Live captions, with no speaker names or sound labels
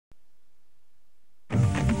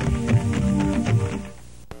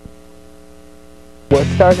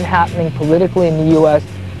what started happening politically in the U.S.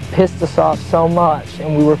 pissed us off so much,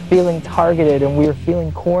 and we were feeling targeted and we were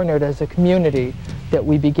feeling cornered as a community that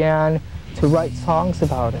we began to write songs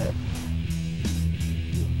about it.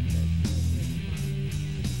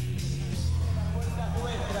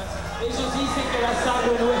 Ellos dicen que la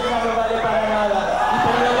sangre nuestra no vale para nada y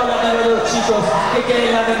perdemos la vida de los chicos que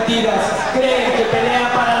creen las mentiras, creen que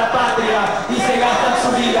pelean para la patria y se gastan su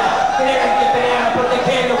vida, creen que pelean a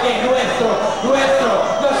proteger lo que es nuestro,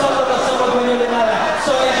 nosotros no somos dueños de nada,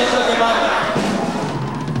 son ellos los que mandan.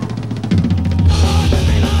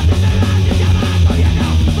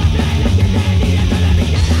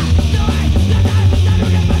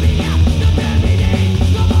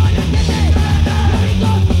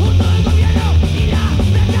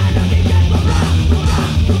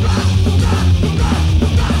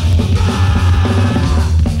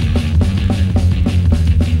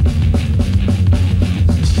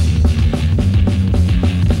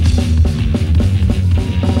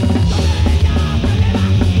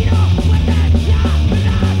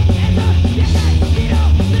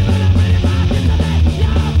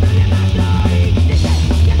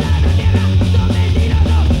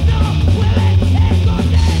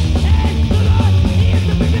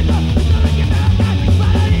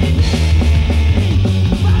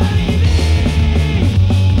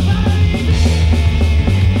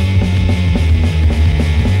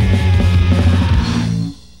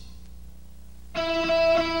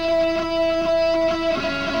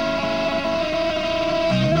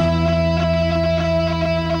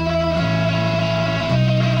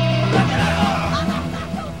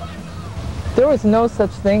 There was no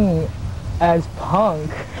such thing as punk,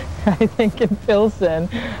 I think, in Pilsen.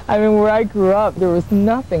 I mean, where I grew up, there was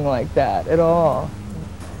nothing like that at all.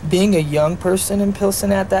 Being a young person in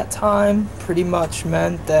Pilsen at that time pretty much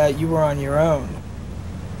meant that you were on your own.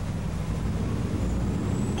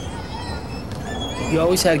 You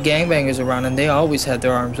always had gangbangers around, and they always had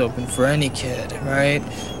their arms open for any kid, right?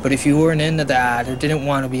 But if you weren't into that or didn't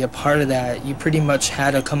want to be a part of that, you pretty much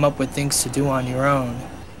had to come up with things to do on your own.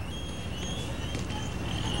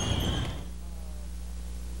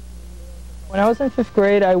 When I was in 5th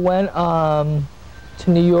grade, I went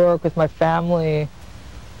to New York with my family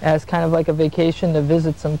as kind of like a vacation to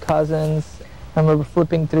visit some cousins. I remember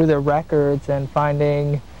flipping through their records and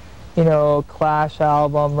finding, you know, Clash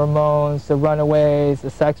album, Ramones, the Runaways, the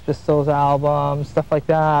Sex Pistols album, stuff like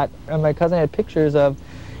that. And my cousin had pictures of,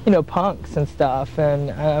 you know, punks and stuff,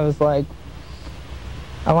 and I was like,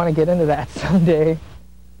 I want to get into that someday.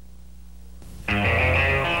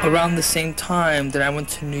 Around the same time that I went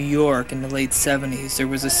to New York in the late 70s, there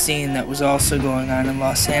was a scene that was also going on in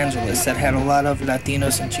Los Angeles that had a lot of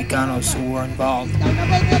Latinos and chicanos who were involved. In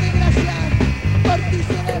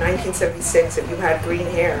 1976, if you had green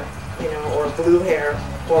hair, you know, or blue hair,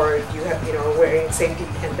 or you have, you know, wearing safety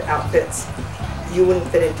pin outfits, you wouldn't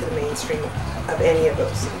fit into the mainstream of any of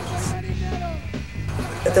those scenes.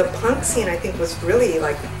 The punk scene, I think, was really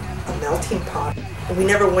like a melting pot. We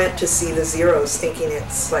never went to see the Zeros thinking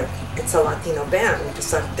it's like, it's a Latino band. We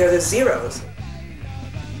just thought, they're the Zeros.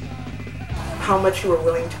 How much you were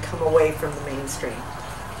willing to come away from the mainstream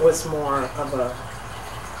was more of a,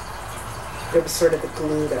 it was sort of the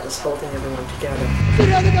glue that was holding everyone together.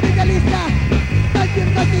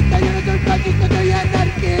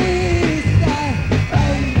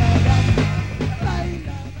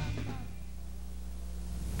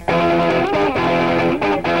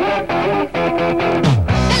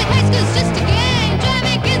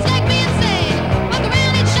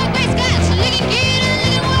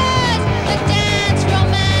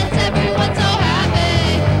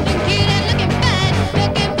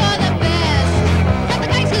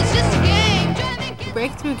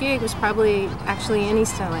 Breakthrough gig was probably actually in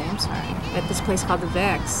East LA, at this place called the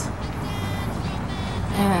Vex.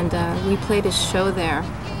 And we played a show there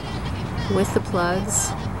with the Plugs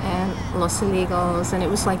and Los Crudos, and it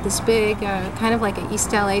was like this big, kind of like an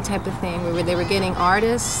East LA type of thing, where they were getting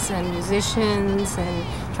artists and musicians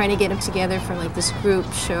and trying to get them together for like this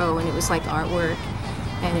group show, and it was like artwork,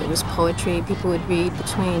 and it was poetry. People would read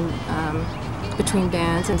between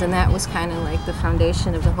bands, and that was kind of like the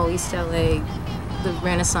foundation of the whole East LA, the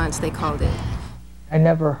Renaissance, they called it. I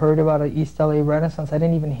never heard about an East LA Renaissance. I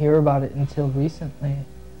didn't even hear about it until recently.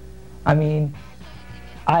 I mean,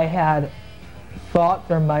 I had thought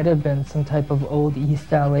there might have been some type of old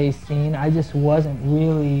East LA scene. I just wasn't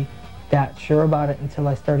really that sure about it until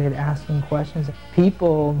I started asking questions.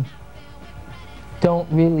 People don't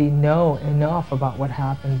really know enough about what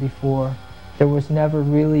happened before. There was never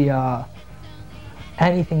really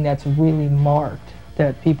anything that's really marked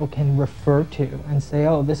that people can refer to and say,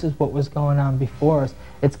 oh, this is what was going on before us.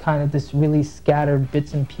 It's kind of this really scattered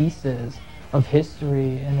bits and pieces of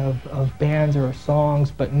history and of bands or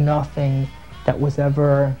songs, but nothing that was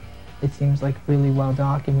ever, it seems like, really well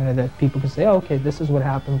documented, that people can say, oh, okay, this is what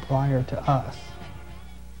happened prior to us.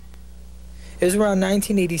 It was around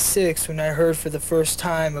 1986 when I heard for the first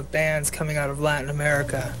time of bands coming out of Latin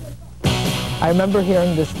America. I remember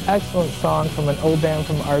hearing this excellent song from an old band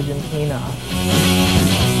from Argentina.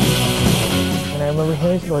 And I remember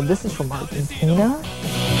hearing it going, this is from Argentina?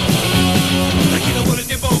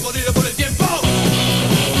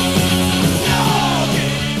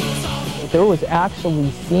 There was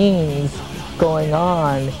actually scenes going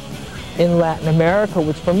on in Latin America,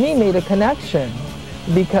 which for me made a connection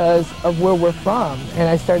because of where we're from. And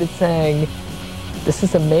I started saying, this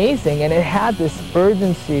is amazing, and it had this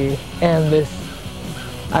urgency and this,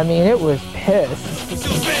 I mean, it was pissed.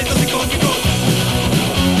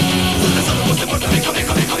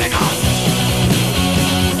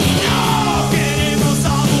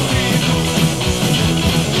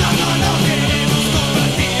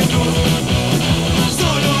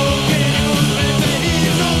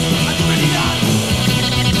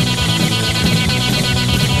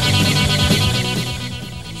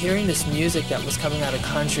 Hearing this music that was coming out of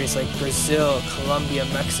countries like Brazil, Colombia,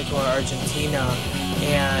 Mexico, and Argentina,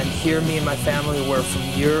 and here me and my family were from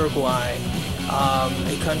Uruguay,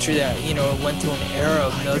 a country that, you know, went through an era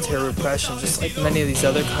of military repression, just like many of these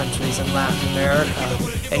other countries in Latin America.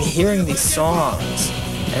 And hearing these songs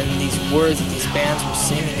and these words that these bands were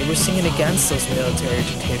singing, they were singing against those military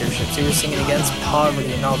dictatorships. They were singing against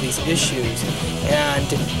poverty and all these issues. And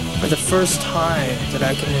for the first time that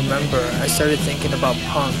I can remember, I started thinking about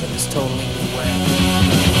punk in this totally new way.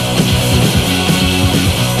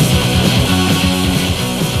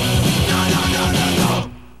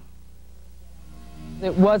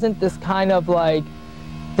 It wasn't this kind of like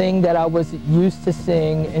thing that I was used to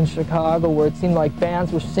seeing in Chicago, where it seemed like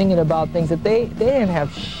bands were singing about things that they didn't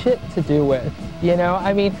have shit to do with, you know?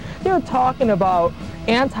 I mean, they were talking about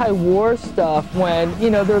anti-war stuff when, you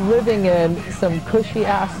know, they're living in some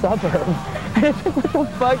cushy-ass suburb. And it's like, what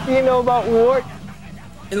the fuck do you know about war?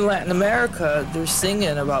 In Latin America, they're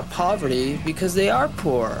singing about poverty because they are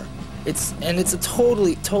poor. It's a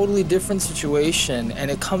totally different situation, and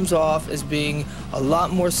it comes off as being a lot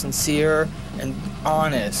more sincere and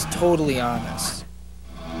honest, totally honest.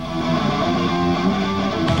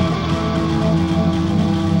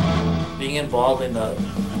 Being involved in the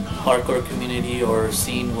hardcore community or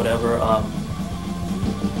scene, whatever, I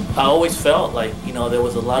always felt like, you know, there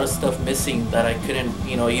was a lot of stuff missing that I couldn't,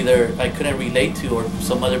 you know, either I couldn't relate to or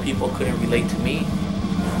some other people couldn't relate to me.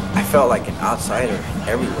 I felt like an outsider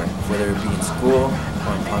everywhere, whether it be in school,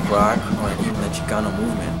 or in punk rock, or even the Chicano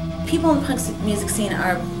movement. People in the punk music scene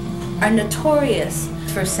are notorious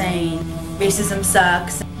for saying racism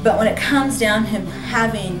sucks, but when it comes down to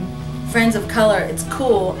having friends of color, it's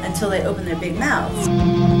cool until they open their big mouths.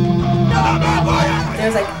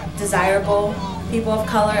 There's like desirable people of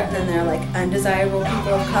color, and then there are like undesirable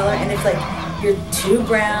people of color, and if like you're too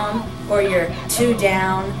brown or you're too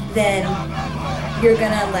down, then you're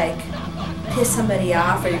gonna like piss somebody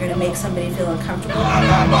off, or you're gonna make somebody feel uncomfortable.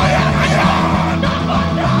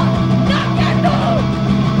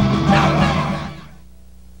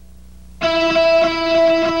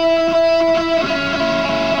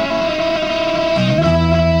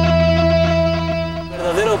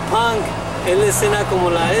 Verdadero punk es la escena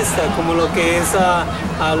como la esta, como lo que es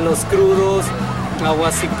a Los Crudos, a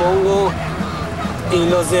Huasipongo, y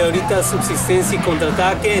los de ahorita Subsistencia y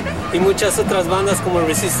Contraataque, y muchas otras bandas como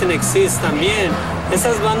Resist and Exist también.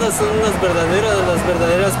 Esas bandas son las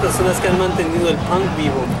verdaderas personas que han mantenido el punk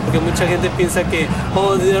vivo, porque mucha gente piensa que,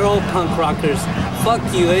 oh, they're all punk rockers. Fuck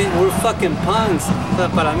you, we're fucking punks. O sea,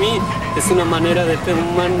 para mí es una manera de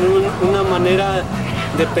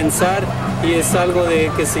pensar, y es algo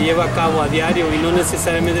que se lleva a cabo a diario, y no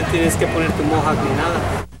necesariamente tienes que poner tu mohawk ni nada.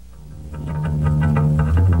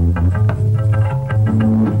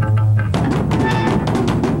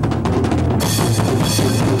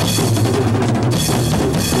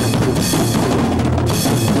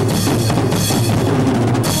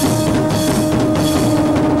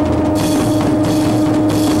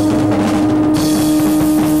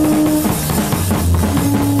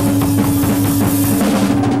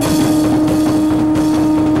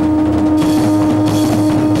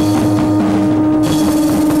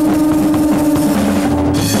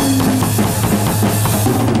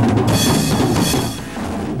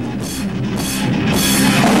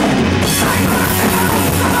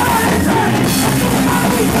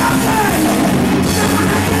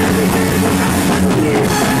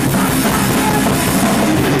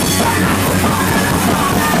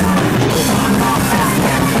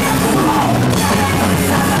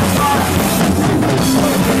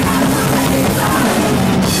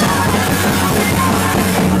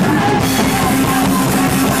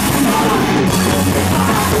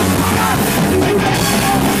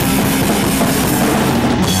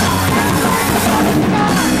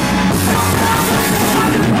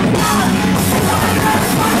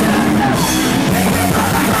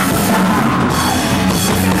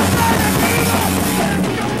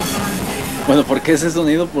 Bueno, ¿por qué ese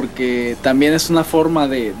sonido? Porque también es una forma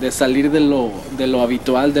de salir de lo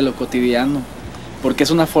habitual, de lo cotidiano. Porque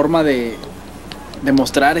es una forma de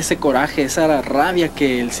mostrar ese coraje, esa rabia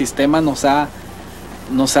que el sistema nos ha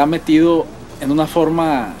metido en una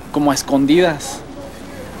forma como a escondidas.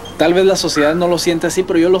 Tal vez la sociedad no lo siente así,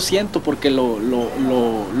 pero yo lo siento porque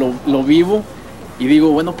lo vivo y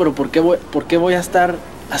digo, bueno, pero ¿por qué voy a estar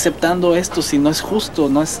aceptando esto si no es justo?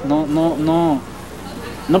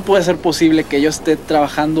 No puede ser posible que yo esté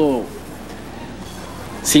trabajando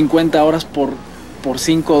 50 horas por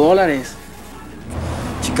 $5.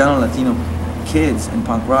 Chicano Latino kids in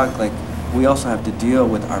punk rock, like, we also have to deal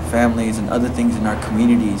with our families and other things in our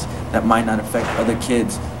communities that might not affect other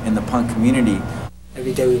kids in the punk community.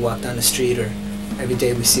 Every day we walk down the street, or every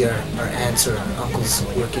day we see our aunts or our uncles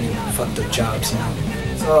working in fucked up jobs, you know.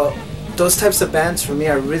 So those types of bands for me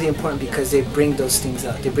are really important because they bring those things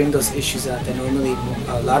out. They bring those issues out that normally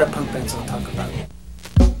a lot of punk bands don't talk about.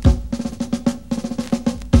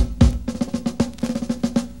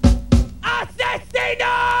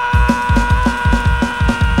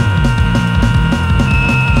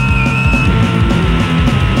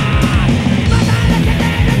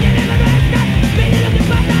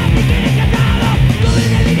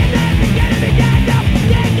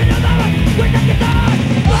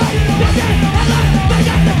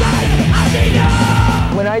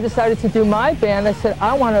 When I decided to do my band, I said,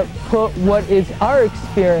 I want to put what is our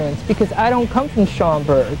experience, because I don't come from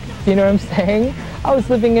Schaumburg. You know what I'm saying? I was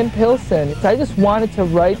living in Pilsen. I just wanted to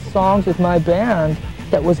write songs with my band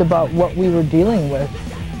that was about what we were dealing with.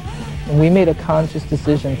 And we made a conscious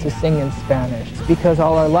decision to sing in Spanish, because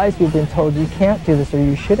all our lives we've been told you can't do this or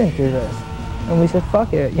you shouldn't do this. And we said,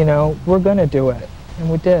 fuck it, you know, we're gonna do it. And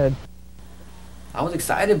we did. I was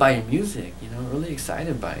excited by your music, you know, really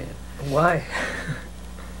excited by it. Why?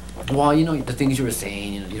 Well, you know, the things you were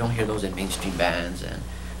saying, you know, you don't hear those in mainstream bands, and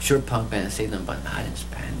sure, punk bands say them, but not in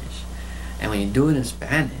Spanish. And when you do it in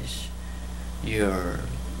Spanish, you're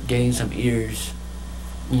getting some ears,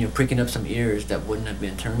 you're pricking up some ears that wouldn't have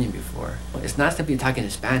been turning before. It's not simply talking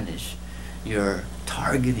in Spanish, you're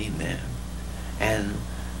targeting them. And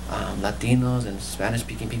Latinos and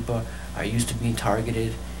Spanish-speaking people are used to being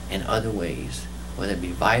targeted in other ways, whether it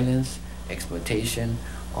be violence, exploitation,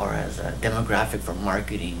 or as a demographic for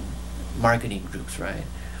marketing groups, right?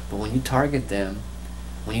 But when you target them,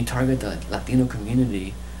 when you target the Latino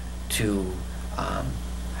community to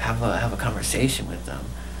have a conversation with them,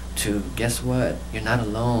 to guess what, you're not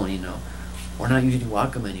alone, you know, we're not usually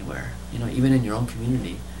welcome anywhere, you know, even in your own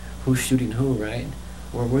community, who's shooting who, right?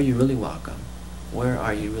 Where are you really welcome? Where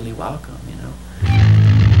are you really welcome, you know?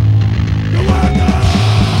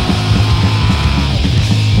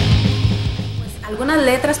 Algunas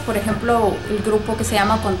letras, por ejemplo, el grupo que se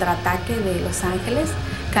llama Contraataque de Los Ángeles,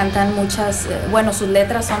 cantan muchas, bueno, sus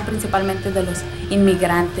letras son principalmente de los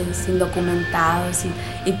inmigrantes, indocumentados,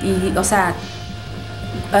 y o sea,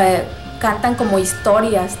 cantan como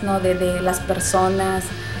historias, ¿no? de las personas,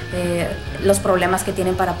 los problemas que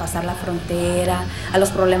tienen para pasar la frontera, a los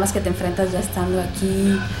problemas que te enfrentas ya estando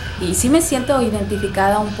aquí, y sí me siento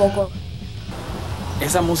identificada un poco.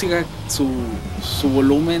 Esa música, su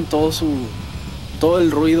volumen, todo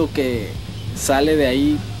el ruido que sale de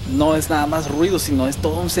ahí no es nada más ruido, sino es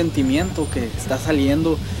todo un sentimiento que está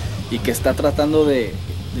saliendo y que está tratando de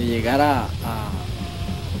llegar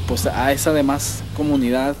pues a esa demás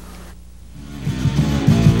comunidad.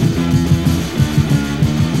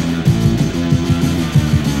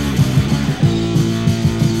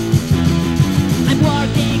 I'm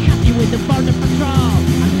working happy with the border patrol.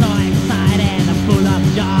 I'm so excited, I'm full of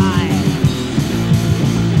joy.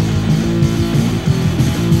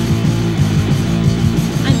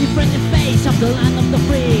 The face of the land of the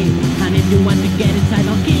free, and if you want to get inside,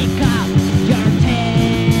 I'll kick up your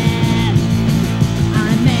head.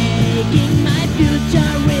 I'm making my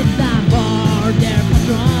future with the border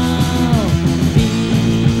patrol.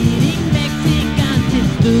 Beating Mexicans is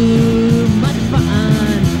too much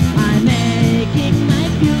fun. I'm making my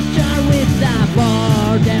future with the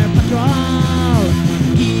border patrol.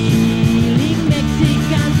 Killing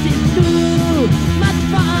Mexicans is too much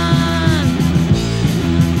fun.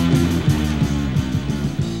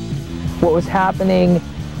 What was happening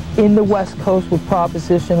in the West Coast with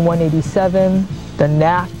Proposition 187, the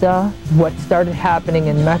NAFTA, what started happening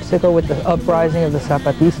in Mexico with the uprising of the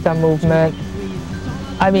Zapatista movement.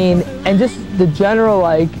 I mean, and just the general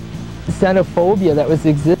like xenophobia that was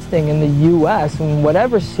existing in the US in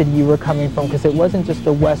whatever city you were coming from, because it wasn't just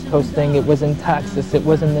a West Coast thing, it was in Texas, it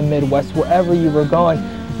was in the Midwest, wherever you were going,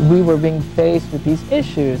 we were being faced with these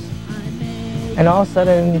issues. And all of a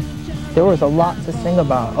sudden, there was a lot to sing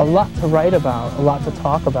about, a lot to write about, a lot to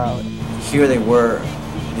talk about. Here they were,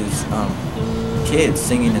 these kids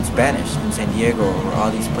singing in Spanish in San Diego, or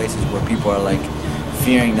all these places where people are like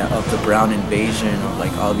fearing of the brown invasion, or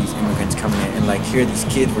like all these immigrants coming in, and like here these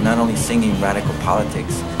kids were not only singing radical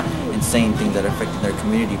politics and saying things that affected their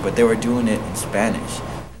community, but they were doing it in Spanish.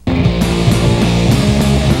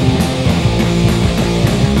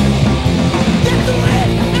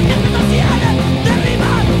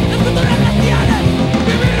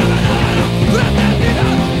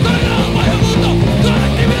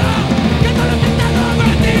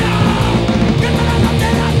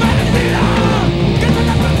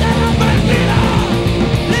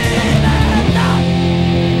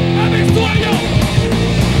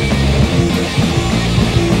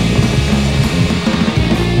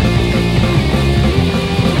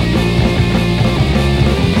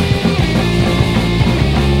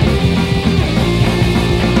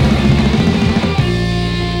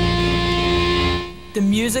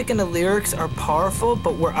 And the lyrics are powerful,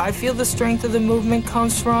 but where I feel the strength of the movement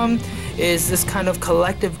comes from is this kind of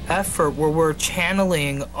collective effort where we're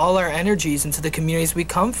channeling all our energies into the communities we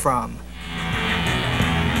come from.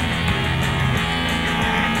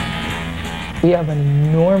 We have an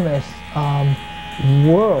enormous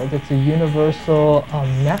world. It's a universal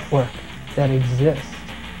network that exists,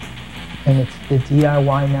 and it's the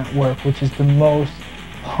DIY network, which is the most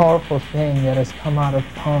powerful thing that has come out of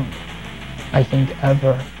punk, I think,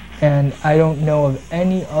 ever. And I don't know of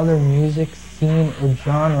any other music scene or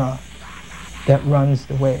genre that runs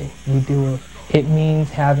the way we do it. It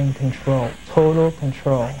means having control, total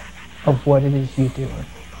control of what it is you do,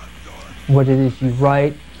 what it is you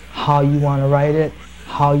write, how you want to write it,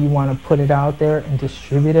 how you want to put it out there and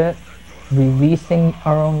distribute it, releasing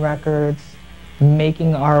our own records,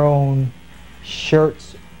 making our own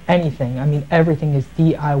shirts, anything. I mean, everything is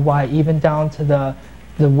DIY, even down to the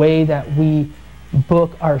way that we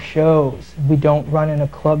book our shows. We don't run in a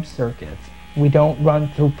club circuit. We don't run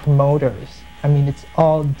through promoters. I mean, it's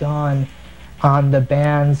all done on the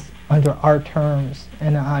bands under our terms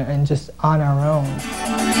and just on our own.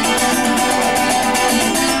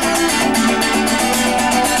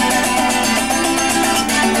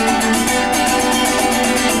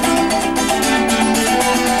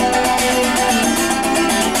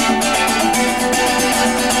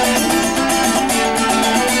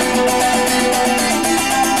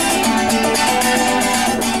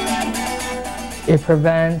 It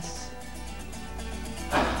prevents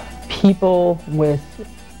people with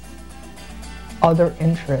other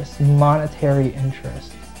interests, monetary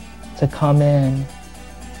interests, to come in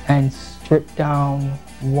and strip down,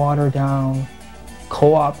 water down,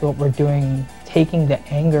 co-opt what we're doing, taking the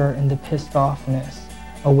anger and the pissed offness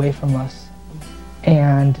away from us.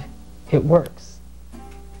 And it works.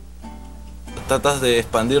 Tratas de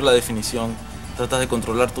expandir la definición, tratas de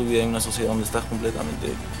controlar tu vida en una sociedad donde estás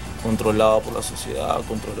completamente controlado por la sociedad,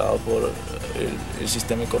 controlado por el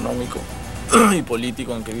sistema económico y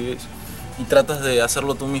político en que vives, y tratas de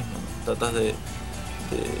hacerlo tú mismo, tratas de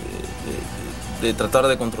tratar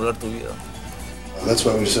de controlar tu vida. That's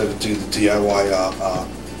why we decided to do the DIY,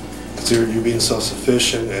 because you're being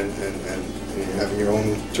self-sufficient and you're having your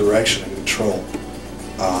own direction and control.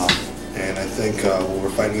 And I think what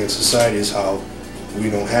we're finding in society is how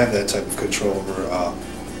we don't have that type of control over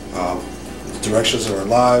directions of our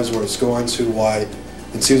lives, where it's going to, why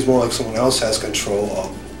it seems more like someone else has control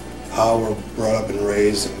of how we're brought up and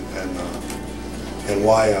raised, and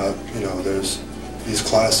why you know, there's these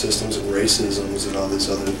class systems and racisms and all these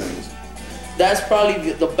other things. That's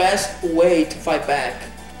probably the best way to fight back,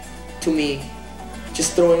 to me.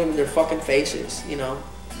 Just throwing them in their fucking faces, you know?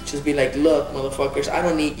 Just be like, look, motherfuckers, I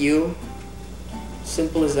don't need you.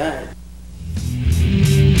 Simple as that.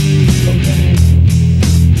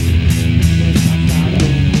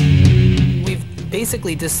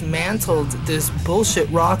 Basically dismantled this bullshit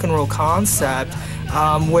rock and roll concept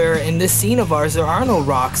where in this scene of ours there are no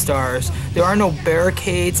rock stars, there are no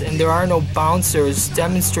barricades, and there are no bouncers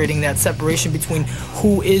demonstrating that separation between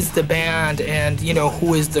who is the band and, you know,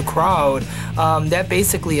 who is the crowd. That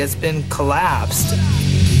basically has been collapsed.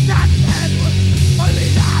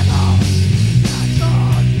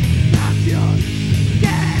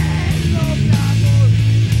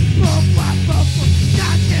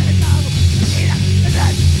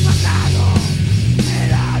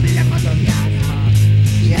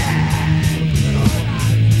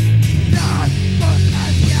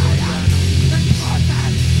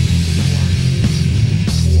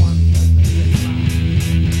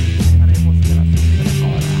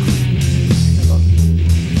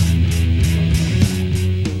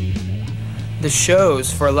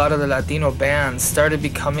 shows for a lot of the Latino bands started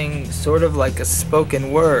becoming sort of like a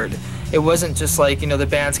spoken word. It wasn't just like, you know, the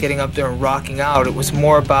bands getting up there and rocking out. It was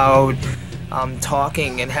more about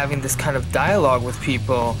talking and having this kind of dialogue with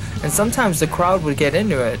people. And sometimes the crowd would get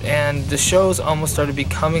into it, and the shows almost started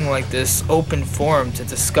becoming like this open forum to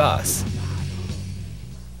discuss.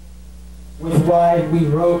 With why we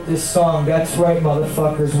wrote this song, that's right,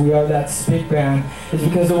 motherfuckers, we are that spit band, is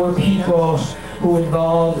because there were people who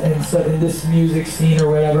involved in this music scene or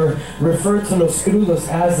whatever referred to Los Crudos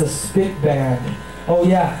as a spit band. Oh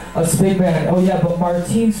yeah, a spit band. Oh yeah, but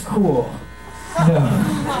Martin's cool. No,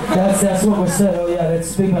 that's what was said. Oh yeah, that's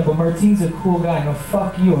spit band, but Martin's a cool guy. No,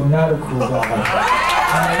 fuck you, I'm not a cool guy.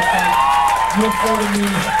 You refer to me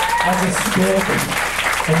as a spit,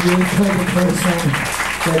 and you're the type of person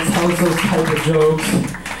that tells those type of jokes.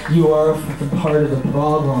 You are a fucking part of the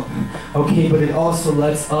problem, okay? But it also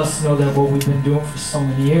lets us know that what we've been doing for so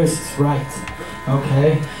many years is right,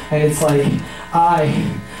 okay? And it's like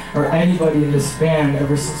I, or anybody in this band,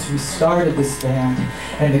 ever since we started this band,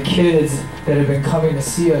 and the kids that have been coming to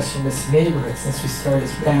see us from this neighborhood since we started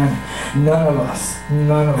this band, none of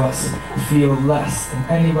us feel less than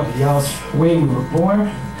anybody else. The way we were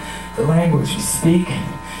born, the language we speak,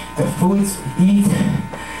 the foods we eat,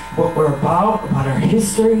 what we're about our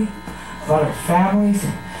history, about our families,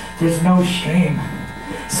 there's no shame.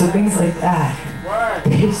 So things like that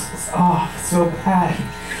piss us off so bad.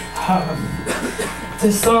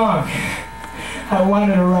 This song, I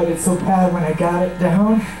wanted to write it so bad when I got it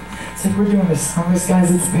down. It's like, we're doing this song, this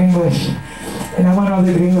guy's it's English, and I want all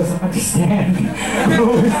the gringos to understand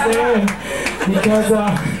what we're saying, because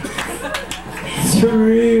it's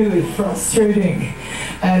really frustrating.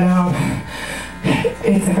 And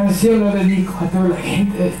esta canción la dedico a toda la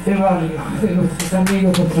gente de este barrio, de nuestros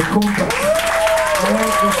amigos, nuestros compas.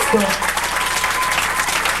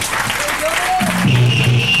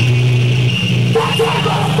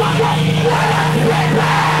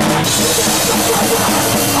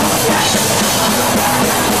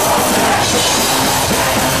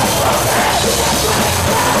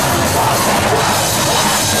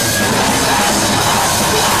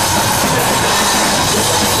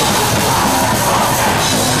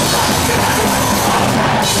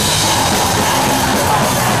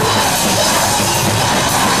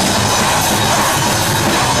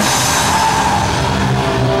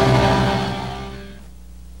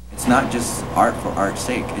 It's not just art for art's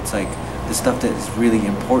sake. It's like the stuff that is really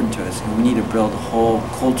important to us, and we need to build a whole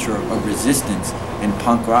culture of resistance, and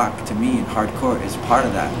punk rock, to me, and hardcore is part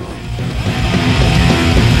of that.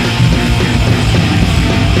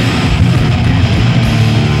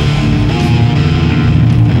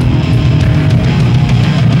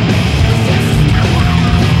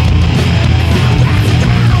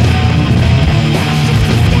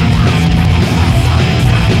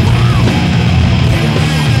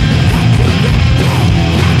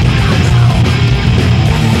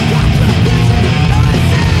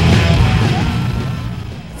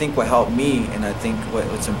 I think what helped me, and I think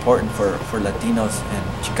what's important for Latinos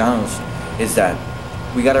and Chicanos, is that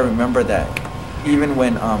we got to remember that even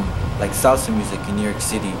when like salsa music in New York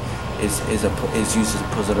City is used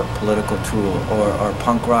as a political tool, or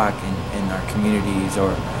punk rock in our communities,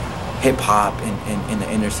 or hip hop in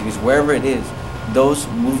the inner cities, wherever it is, those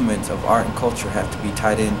movements of art and culture have to be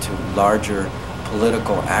tied into larger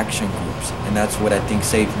political action groups, and that's what I think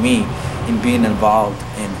saved me in being involved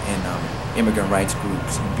in immigrant rights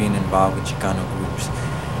groups and being involved with Chicano groups.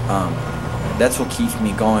 That's what keeps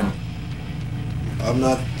me going. I'm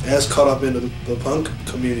not as caught up in the punk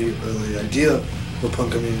community, or the idea of the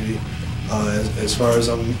punk community, as far as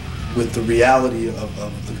I'm with the reality of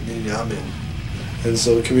the community I'm in. And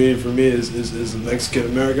so the community for me is the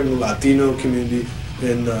Mexican-American, Latino community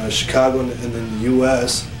in Chicago and in the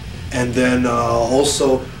U.S. And then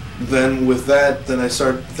also, then with that, then I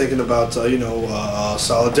start thinking about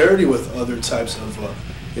solidarity with other types of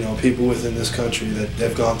people within this country that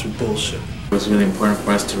have gone through bullshit. It was really important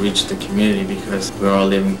for us to reach the community because we're all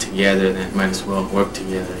living together and might as well work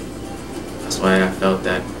together. That's why I felt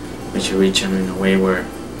that we should reach them in a way where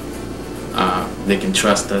they can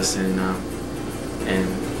trust us, and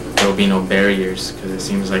there will be no barriers, because it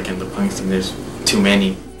seems like in the punk scene there's too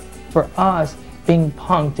many. For us, being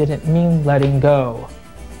punk didn't mean letting go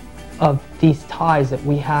of these ties that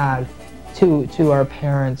we had to our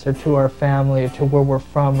parents, or to our family, or to where we're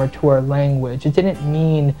from, or to our language. It didn't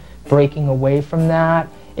mean breaking away from that.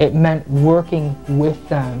 It meant working with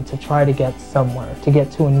them to try to get somewhere, to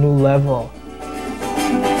get to a new level.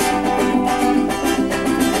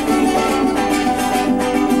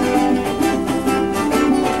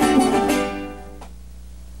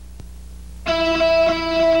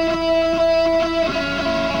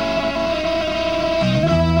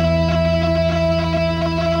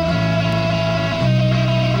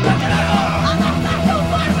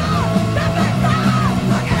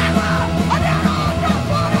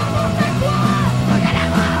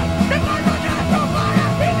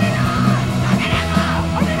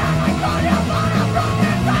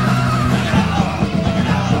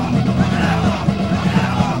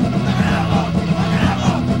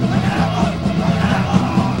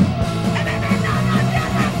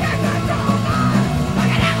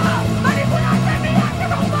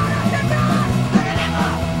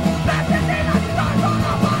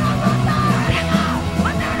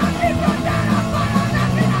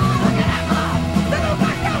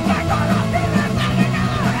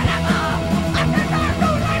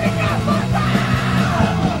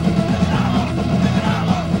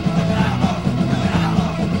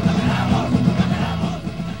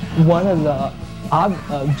 One of the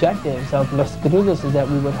objectives of Los Crudos is that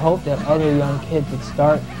we would hope that other young kids would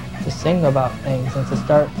start to sing about things and to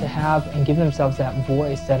start to have and give themselves that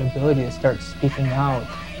voice, that ability to start speaking out.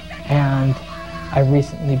 And I've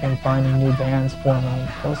recently been finding new bands forming in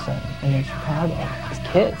Pilsen and in Chicago. These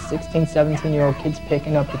kids, 16, 17-year-old kids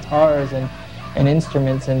picking up guitars and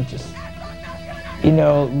instruments and just, you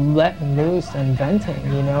know, letting loose and venting,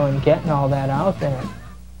 you know, and getting all that out there.